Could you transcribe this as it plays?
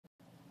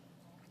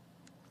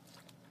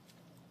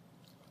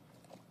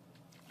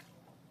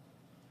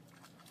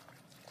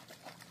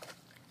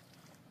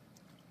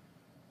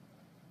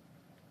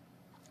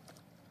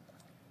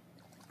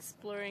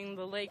exploring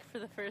the lake for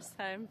the first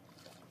time.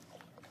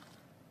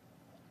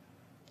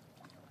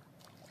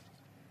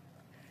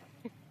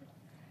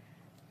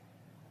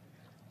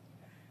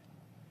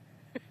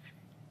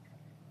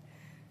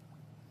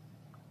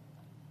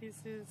 This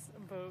is a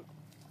boat.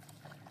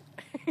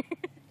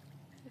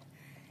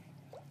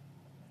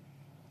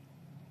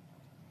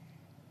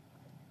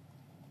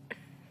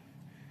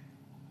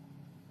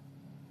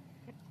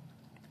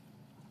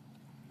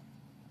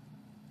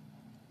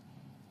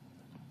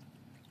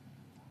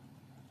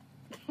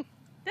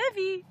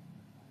 Devi,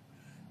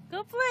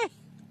 go play.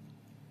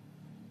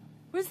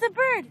 Where's the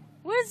bird?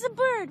 Where's the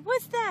bird?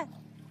 What's that?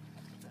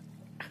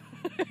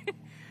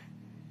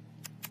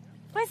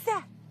 What's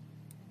that?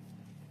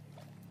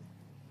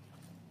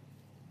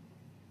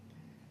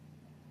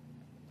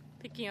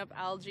 Picking up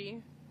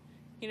algae,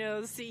 you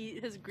know, to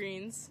eat his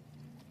greens.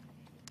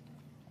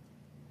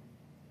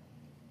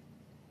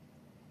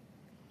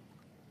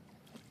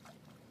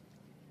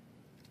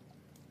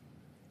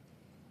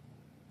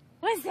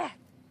 What's that?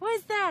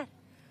 What's that?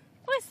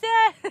 What's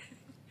that?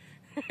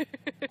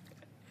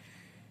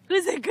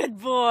 Who's a good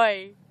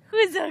boy?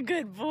 Who's a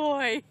good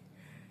boy?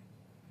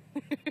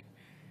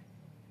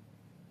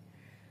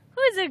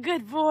 Who's a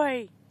good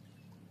boy?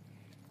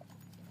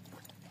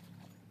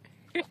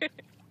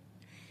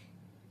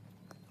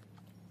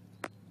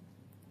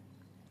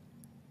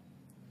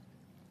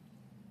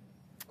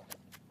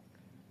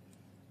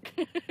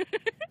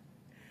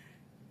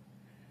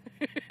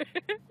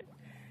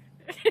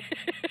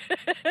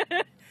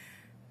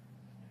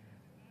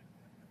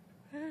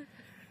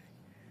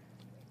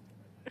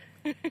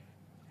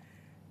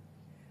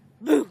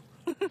 Boo!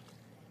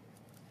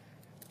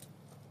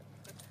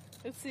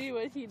 Let's see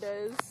what he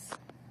does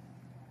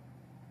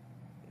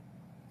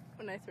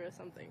when I throw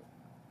something.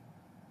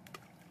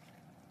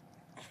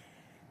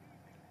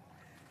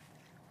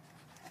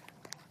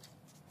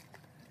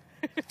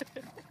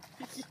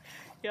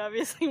 He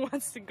obviously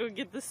wants to go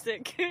get the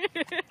stick.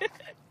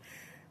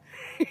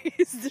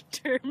 He's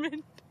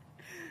determined.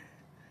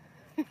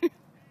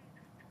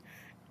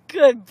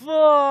 Good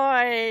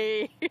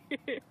boy!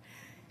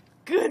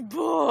 Good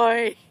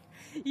boy!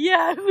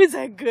 Yeah, who's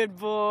a good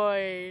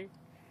boy?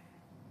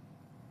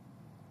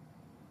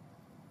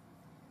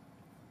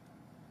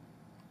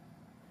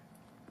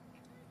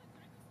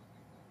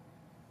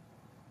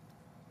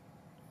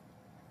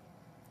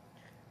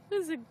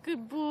 Who's a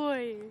good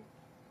boy?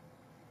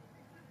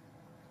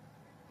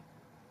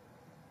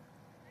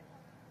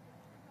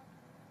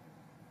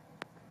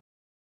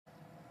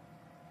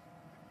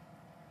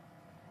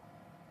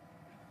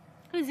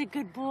 Who's a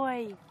good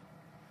boy?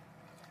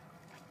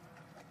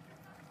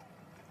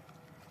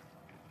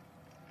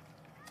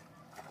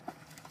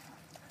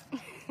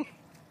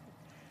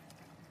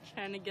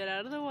 Trying to get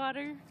out of the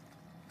water.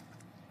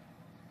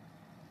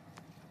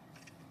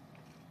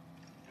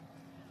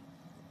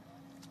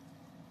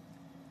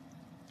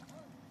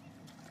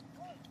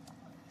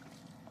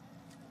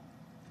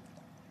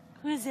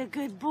 Who's a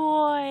good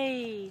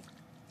boy?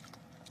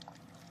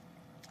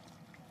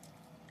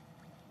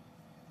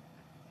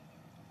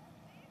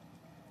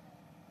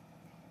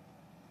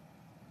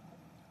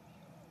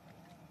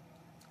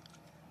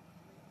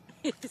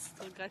 He's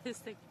still got his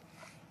stick.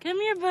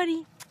 Come here,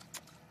 buddy.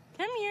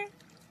 Come here.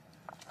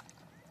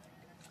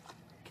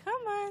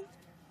 Come on.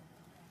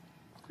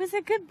 Who's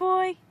a good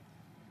boy?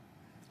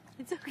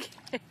 It's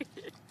okay.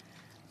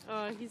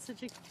 Oh, he's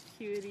such a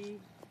cutie.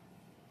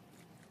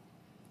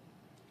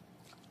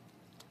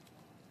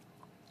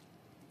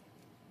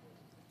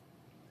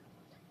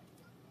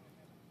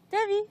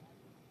 Devi.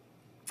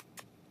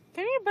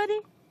 Come here, buddy.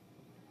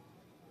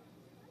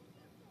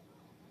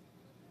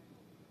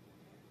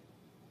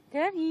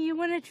 Devi, you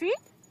want a treat?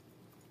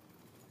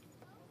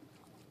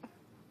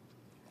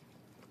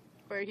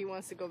 Or he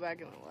wants to go back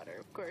in the water,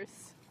 of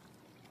course.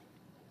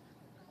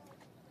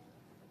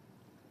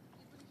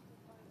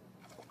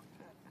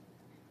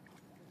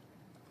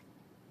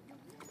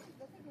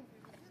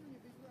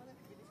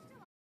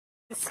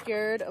 He's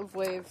scared of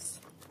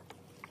waves.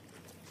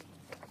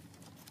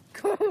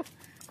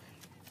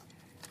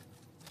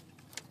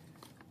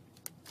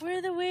 Where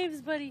are the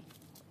waves, buddy?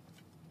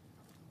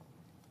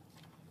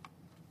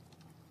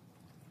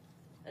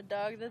 A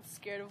dog that's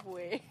scared of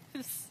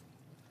waves.